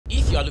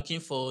If you are looking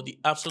for the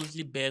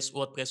absolutely best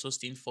WordPress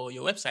hosting for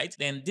your website,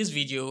 then this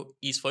video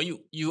is for you.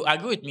 You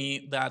agree with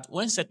me that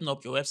when setting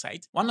up your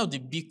website, one of the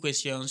big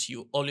questions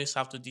you always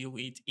have to deal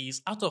with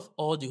is, out of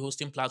all the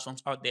hosting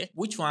platforms out there,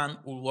 which one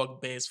will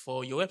work best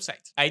for your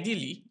website?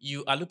 Ideally,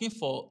 you are looking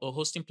for a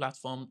hosting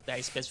platform that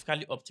is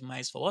specifically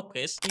optimized for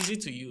WordPress, easy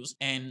to use,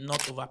 and not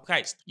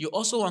overpriced. You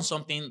also want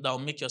something that will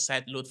make your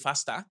site load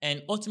faster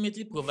and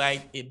ultimately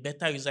provide a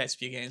better user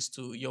experience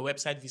to your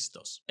website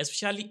visitors,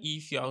 especially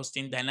if you are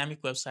hosting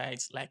dynamic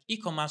websites like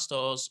e-commerce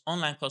stores,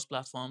 online course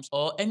platforms,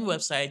 or any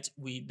website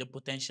with the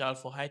potential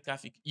for high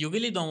traffic. You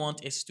really don't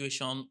want a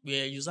situation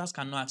where users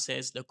cannot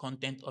access the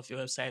content of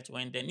your website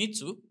when they need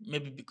to,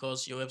 maybe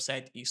because your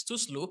website is too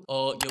slow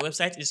or your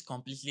website is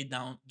completely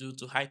down due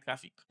to high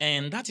traffic.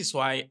 And that is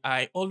why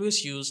I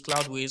always use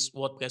Cloudways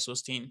WordPress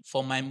hosting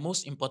for my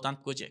most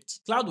important projects.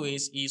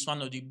 Cloudways is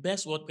one of the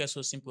best WordPress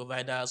hosting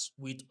providers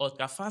with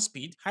ultra fast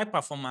speed, high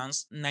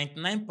performance,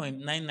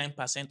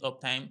 99.99%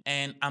 uptime,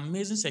 and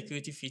amazing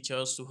security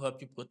features to help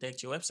you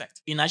protect your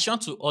website. In addition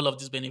to all of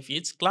these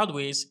benefits,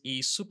 Cloudways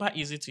is super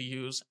easy to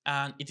use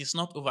and it is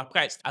not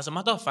overpriced. As a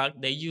matter of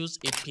fact, they use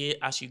a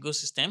pay-as-you-go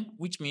system,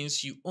 which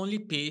means you only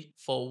pay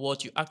for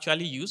what you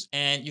actually use,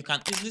 and you can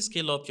easily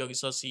scale up your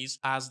resources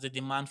as the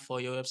demand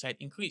for your website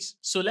increase.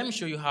 So let me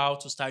show you how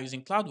to start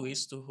using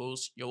Cloudways to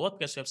host your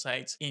WordPress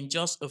website in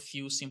just a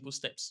few simple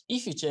steps.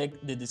 If you check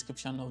the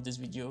description of this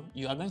video,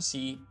 you are going to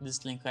see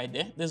this link right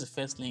there. There's the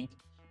first link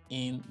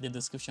in the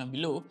description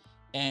below.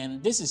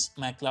 And this is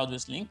my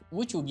Cloudways link,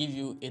 which will give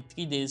you a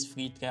 3 days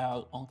free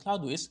trial on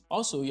Cloudways.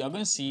 Also, you are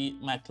going to see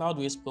my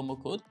Cloudways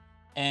promo code,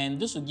 and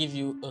this will give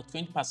you a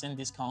 20%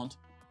 discount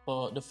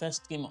for the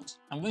first 3 months.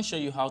 I'm going to show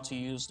you how to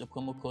use the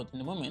promo code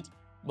in a moment.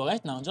 But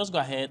right now, just go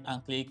ahead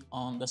and click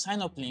on the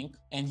sign up link.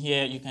 And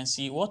here you can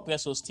see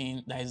WordPress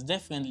hosting that is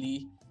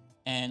definitely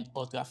and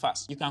ultra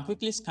fast. You can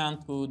quickly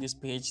scan through this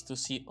page to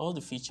see all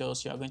the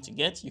features you are going to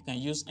get. You can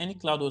use any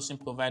cloud hosting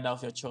provider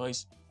of your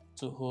choice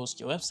to host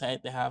your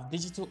website. They have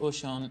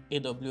DigitalOcean,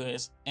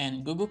 AWS,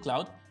 and Google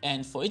Cloud.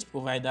 And for each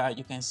provider,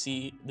 you can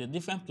see the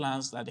different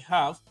plans that they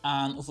have.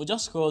 And if we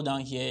just scroll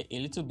down here a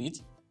little bit,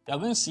 you are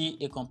going to see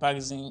a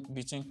comparison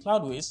between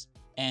Cloudways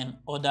and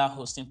other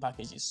hosting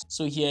packages.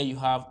 So here you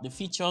have the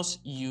features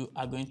you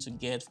are going to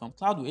get from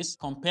Cloudways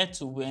compared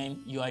to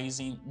when you are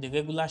using the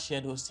regular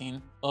shared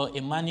hosting or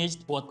a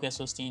managed WordPress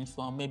hosting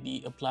from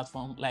maybe a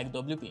platform like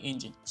WP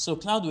Engine. So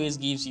Cloudways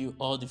gives you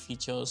all the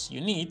features you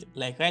need.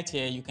 Like right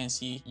here, you can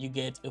see you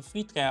get a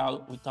free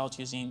trial without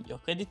using your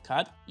credit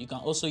card. You can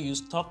also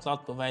use top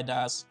cloud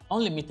providers,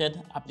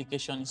 unlimited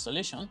application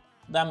installation.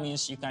 That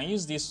means you can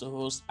use this to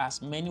host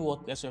as many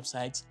WordPress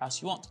websites as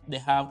you want. They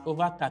have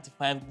over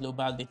 35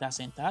 global data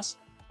centers.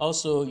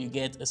 Also, you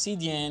get a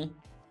CDN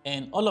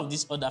and all of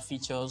these other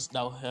features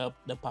that will help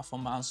the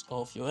performance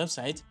of your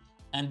website.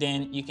 And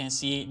then you can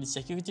see the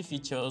security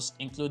features,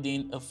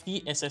 including a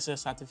free SSL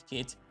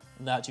certificate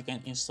that you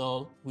can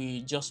install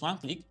with just one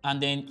click.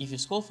 And then if you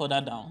scroll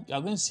further down, you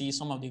are going to see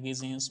some of the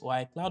reasons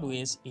why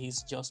Cloudways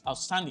is just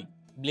outstanding.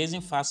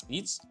 Blazing fast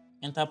speeds,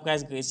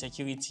 enterprise-grade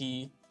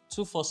security,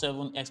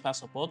 24/7 expert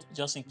support,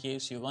 just in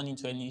case you run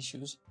into any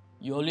issues.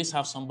 You always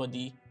have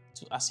somebody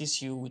to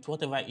assist you with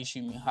whatever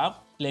issue you may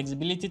have.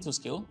 Flexibility to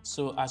scale,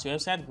 so as your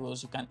website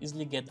grows, you can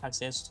easily get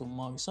access to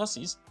more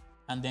resources.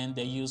 And then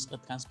they use a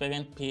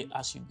transparent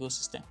pay-as-you-go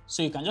system.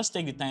 So you can just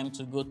take the time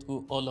to go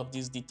through all of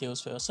these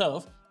details for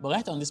yourself. But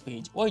right on this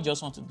page, what you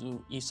just want to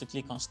do is to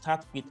click on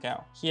Start Free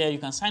Trial. Here you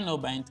can sign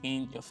up by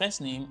entering your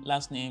first name,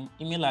 last name,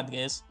 email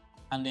address,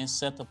 and then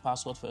set a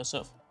password for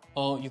yourself.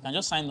 Or you can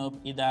just sign up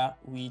either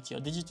with your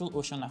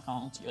DigitalOcean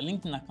account, your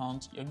LinkedIn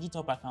account, your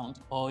GitHub account,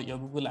 or your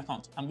Google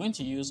account. I'm going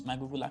to use my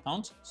Google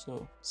account.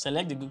 So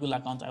select the Google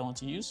account I want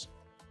to use.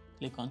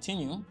 Click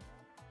continue.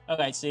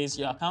 Alright, it says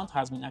your account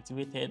has been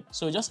activated.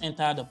 So just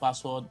enter the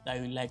password that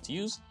you would like to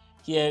use.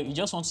 Here, you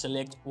just want to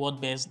select what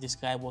best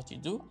describe what you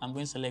do. I'm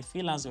going to select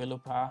freelance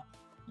developer.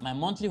 My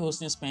monthly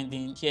hosting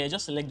spending. Here,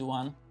 just select the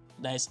one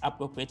that is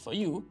appropriate for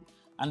you.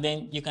 And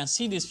then you can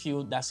see this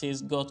field that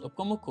says got a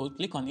promo code.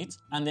 Click on it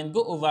and then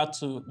go over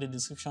to the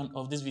description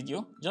of this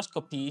video. Just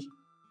copy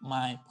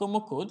my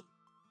promo code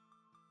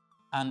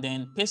and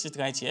then paste it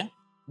right here.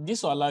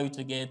 This will allow you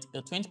to get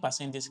a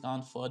 20%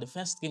 discount for the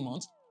first 3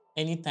 months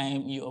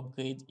anytime you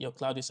upgrade your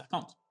Cloudways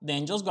account.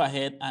 Then just go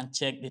ahead and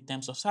check the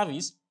terms of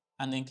service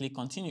and then click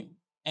continue.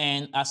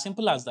 And as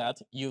simple as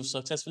that, you've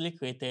successfully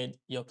created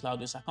your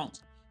Cloudways account.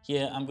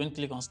 Here, I'm going to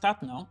click on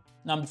start now.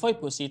 Now, before you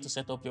proceed to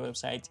set up your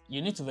website,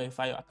 you need to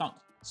verify your account.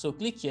 So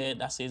click here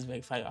that says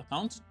verify your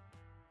account.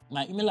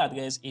 My email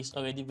address is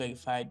already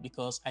verified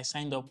because I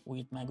signed up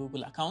with my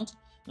Google account.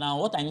 Now,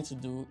 what I need to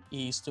do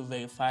is to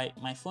verify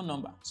my phone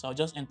number. So I'll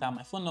just enter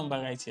my phone number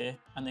right here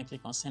and then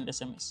click on send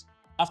SMS.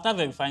 After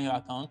verifying your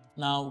account,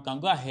 now we can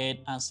go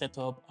ahead and set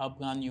up our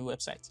brand new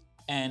website.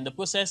 And the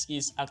process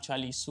is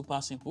actually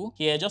super simple.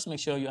 Here, just make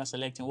sure you are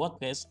selecting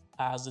WordPress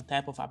as the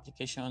type of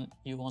application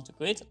you want to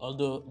create,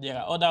 although there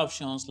are other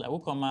options like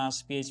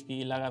WooCommerce,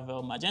 PHP,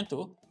 Laravel,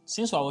 Magento.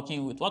 Since we're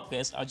working with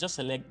WordPress, I'll just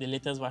select the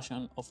latest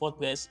version of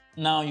WordPress.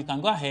 Now you can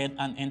go ahead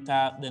and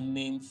enter the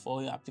name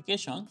for your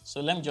application.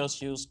 So let me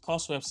just use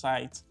course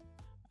website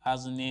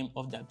as the name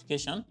of the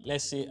application.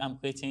 Let's say I'm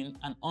creating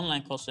an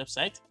online course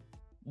website.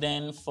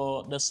 Then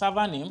for the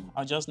server name,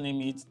 I'll just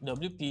name it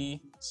WP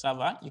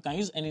server. You can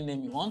use any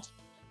name you want.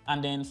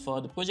 And then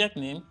for the project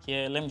name,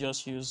 here, let me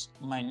just use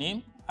my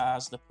name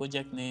as the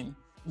project name.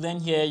 Then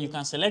here, you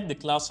can select the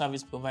cloud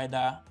service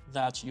provider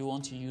that you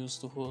want to use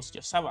to host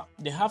your server.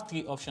 They have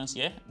three options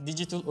here: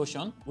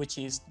 DigitalOcean, which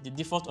is the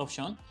default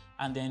option,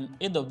 and then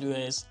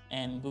AWS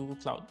and Google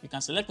Cloud. You can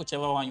select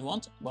whichever one you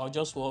want, but I'll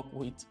just work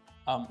with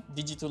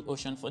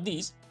DigitalOcean for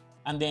this.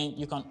 And then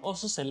you can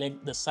also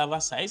select the server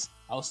size.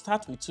 I'll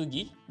start with 2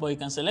 GB, but you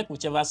can select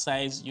whichever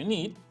size you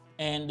need.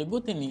 And the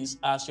good thing is,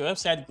 as your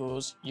website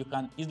grows, you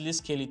can easily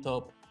scale it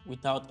up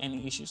without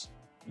any issues.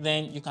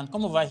 Then you can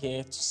come over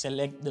here to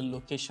select the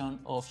location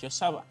of your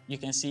server. You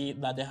can see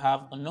that they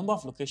have a number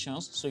of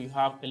locations, so you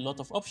have a lot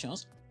of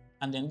options.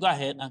 And then go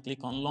ahead and click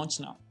on Launch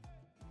Now.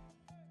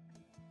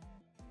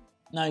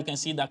 Now you can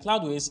see that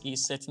Cloudways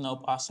is setting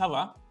up our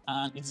server,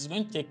 and it is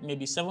going to take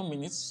maybe 7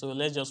 minutes, so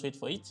let's just wait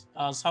for it.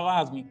 Our server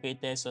has been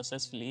created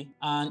successfully,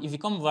 and if you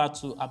come over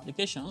to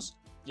applications,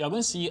 you're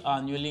going to see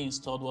our newly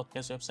installed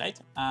WordPress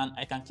website, and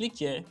I can click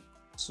here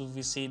to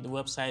visit the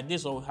website.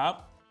 This is what we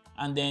have,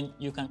 and then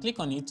you can click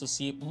on it to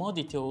see more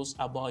details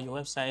about your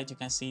website. You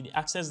can see the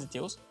access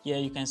details. Here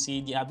you can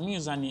see the admin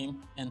username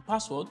and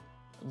password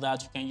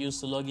that you can use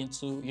to log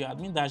into your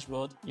admin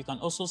dashboard. You can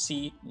also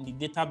see the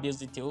database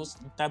details,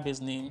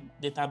 database name,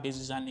 database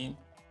username,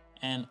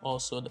 and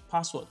also the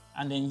password.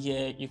 And then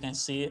here you can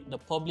see the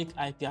public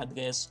IP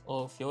address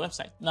of your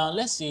website. Now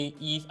let's say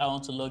if I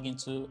want to log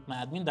into my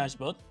admin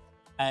dashboard,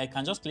 I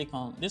can just click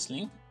on this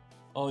link,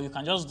 or you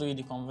can just do it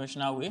the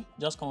conventional way.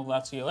 Just come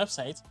over to your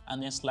website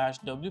and then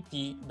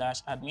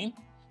 /wp-admin,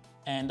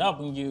 and that'll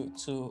bring you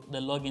to the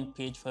login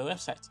page for your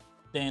website.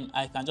 Then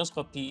I can just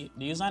copy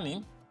the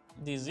username,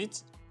 this is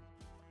it,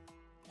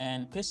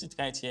 and paste it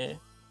right here,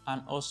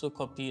 and also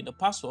copy the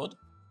password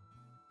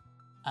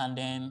and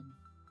then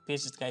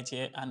paste it right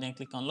here, and then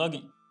click on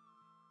login.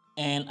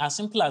 And as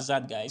simple as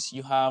that, guys,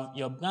 you have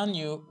your brand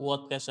new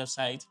WordPress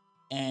website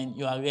and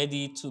you are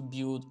ready to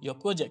build your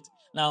project.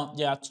 Now,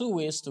 there are two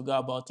ways to go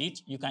about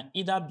it. You can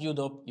either build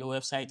up your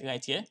website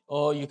right here,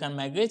 or you can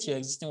migrate your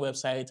existing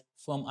website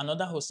from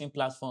another hosting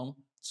platform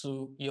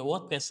to your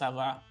WordPress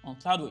server on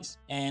Cloudways.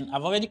 And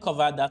I've already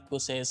covered that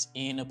process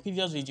in a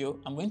previous video.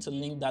 I'm going to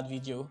link that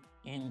video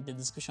in the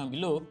description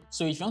below.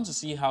 So if you want to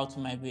see how to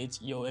migrate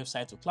your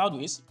website to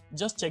Cloudways,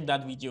 just check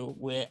that video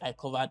where I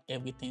covered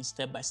everything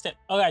step by step.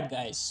 All right,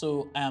 guys,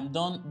 so I am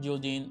done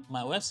building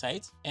my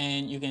website,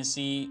 and you can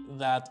see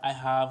that I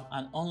have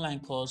an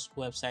online course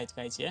website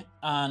right here.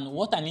 And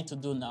what I need to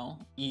do now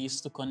is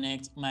to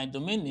connect my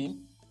domain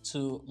name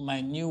to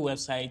my new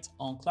website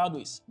on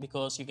Cloudways,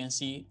 because you can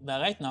see that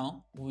right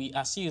now we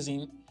are still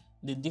using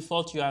the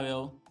default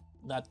URL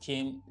that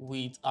came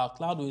with our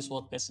Cloudways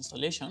WordPress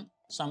installation.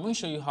 So I'm going to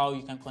show you how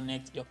you can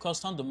connect your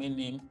custom domain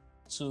name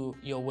to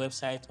your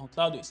website on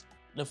Cloudways.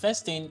 The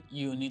first thing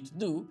you need to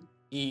do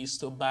is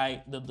to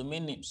buy the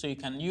domain name. So you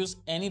can use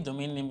any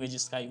domain name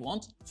registrar you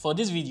want. For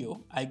this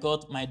video, I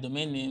got my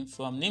domain name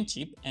from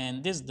Namecheap,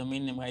 and this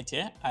domain name right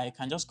here, I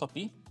can just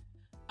copy.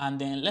 And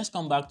then let's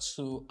come back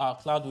to our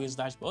Cloudways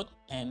dashboard,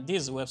 and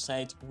this is the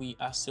website we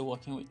are still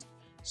working with.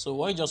 So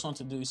what you just want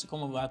to do is to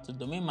come over to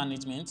domain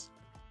management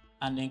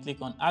and then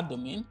click on add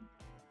domain,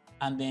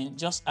 and then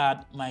just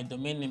add my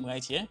domain name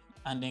right here,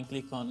 and then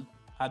click on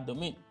add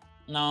domain.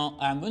 Now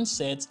I'm going to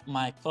set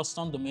my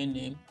custom domain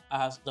name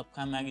as the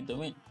primary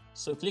domain.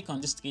 So click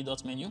on this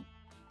 3-dot menu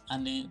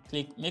and then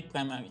click make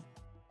primary,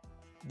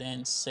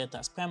 then set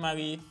as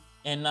primary.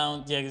 And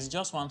now there is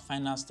just one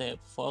final step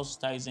for us to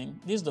start using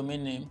this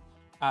domain name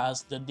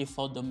as the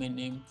default domain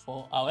name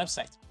for our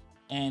website.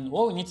 And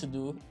what we need to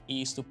do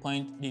is to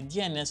point the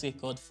DNS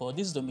record for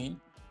this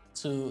domain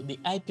to the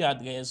IP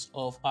address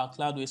of our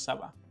Cloudways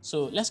server.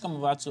 So let's come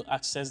over to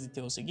access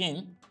details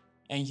again,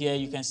 and here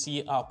you can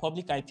see our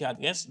public IP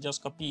address.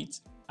 Just copy it,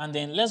 and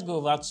then let's go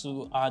over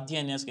to our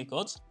DNS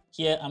records.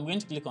 Here I'm going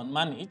to click on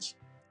manage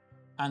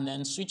and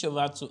then switch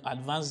over to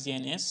advanced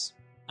DNS,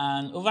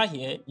 and over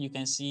here you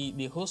can see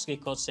the host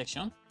records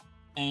section.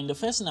 And the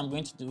first thing I'm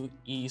going to do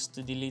is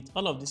to delete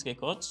all of these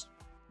records,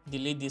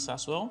 delete this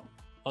as well,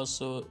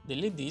 also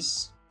delete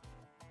this,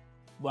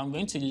 but I'm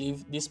going to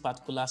leave this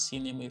particular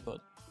CNAME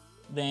record.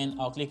 Then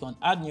I'll click on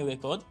add new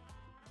record.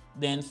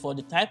 Then for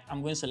the type,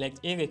 I'm going to select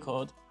a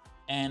record,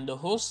 and the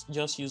host,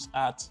 just use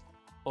 @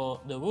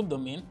 for the root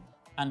domain,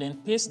 and then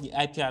paste the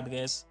IP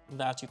address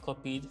that you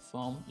copied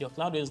from your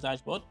Cloudways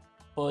dashboard.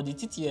 For the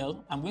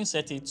TTL, I'm going to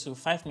set it to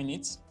 5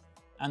 minutes,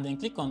 and then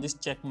click on this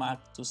check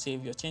mark to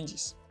save your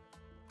changes.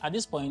 At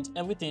this point,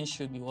 everything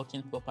should be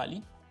working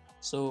properly.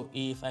 So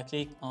if I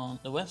click on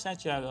the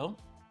website URL,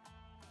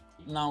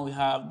 Now we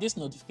have this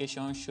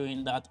notification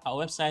showing that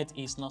our website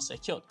is not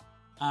secured.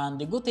 And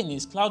the good thing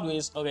is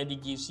Cloudways already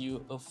gives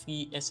you a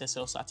free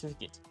SSL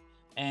certificate.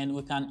 And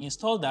we can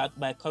install that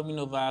by coming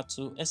over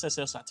to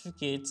SSL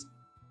Certificate.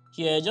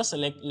 Here, just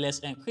select Let's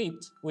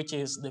Encrypt, which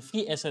is the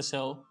free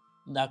SSL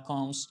that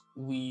comes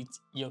with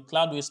your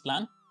Cloudways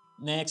plan.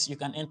 Next, you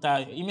can enter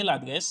your email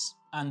address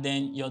and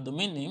then your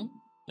domain name.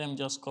 Let me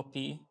just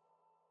copy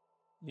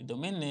the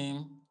domain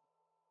name.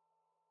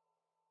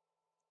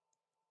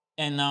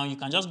 And now you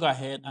can just go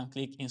ahead and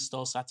click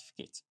Install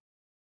Certificate.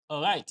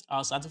 All right,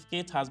 our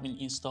certificate has been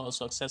installed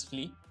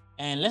successfully.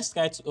 And let's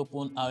try to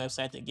open our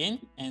website again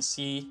and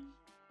see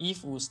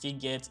if we'll still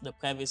get the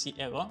privacy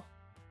error.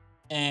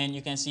 And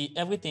you can see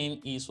everything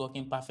is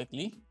working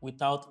perfectly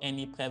without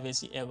any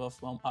privacy error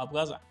from our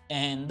browser.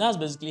 And that's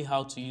basically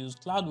how to use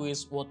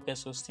Cloudways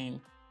WordPress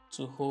hosting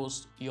to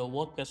host your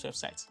WordPress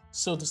website.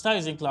 So to start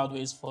using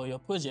Cloudways for your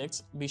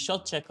project, be sure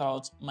to check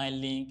out my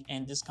link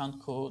and discount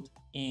code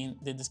in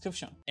the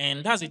description.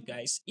 And that's it,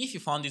 guys. If you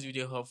found this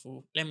video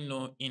helpful, let me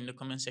know in the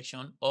comment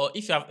section, or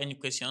if you have any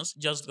questions,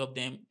 just drop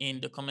them in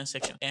the comment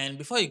section. And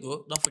before you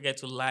go, don't forget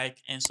to like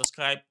and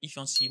subscribe if you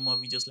want to see more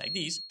videos like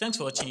this. Thanks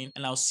for watching,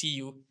 and I'll see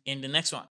you in the next one.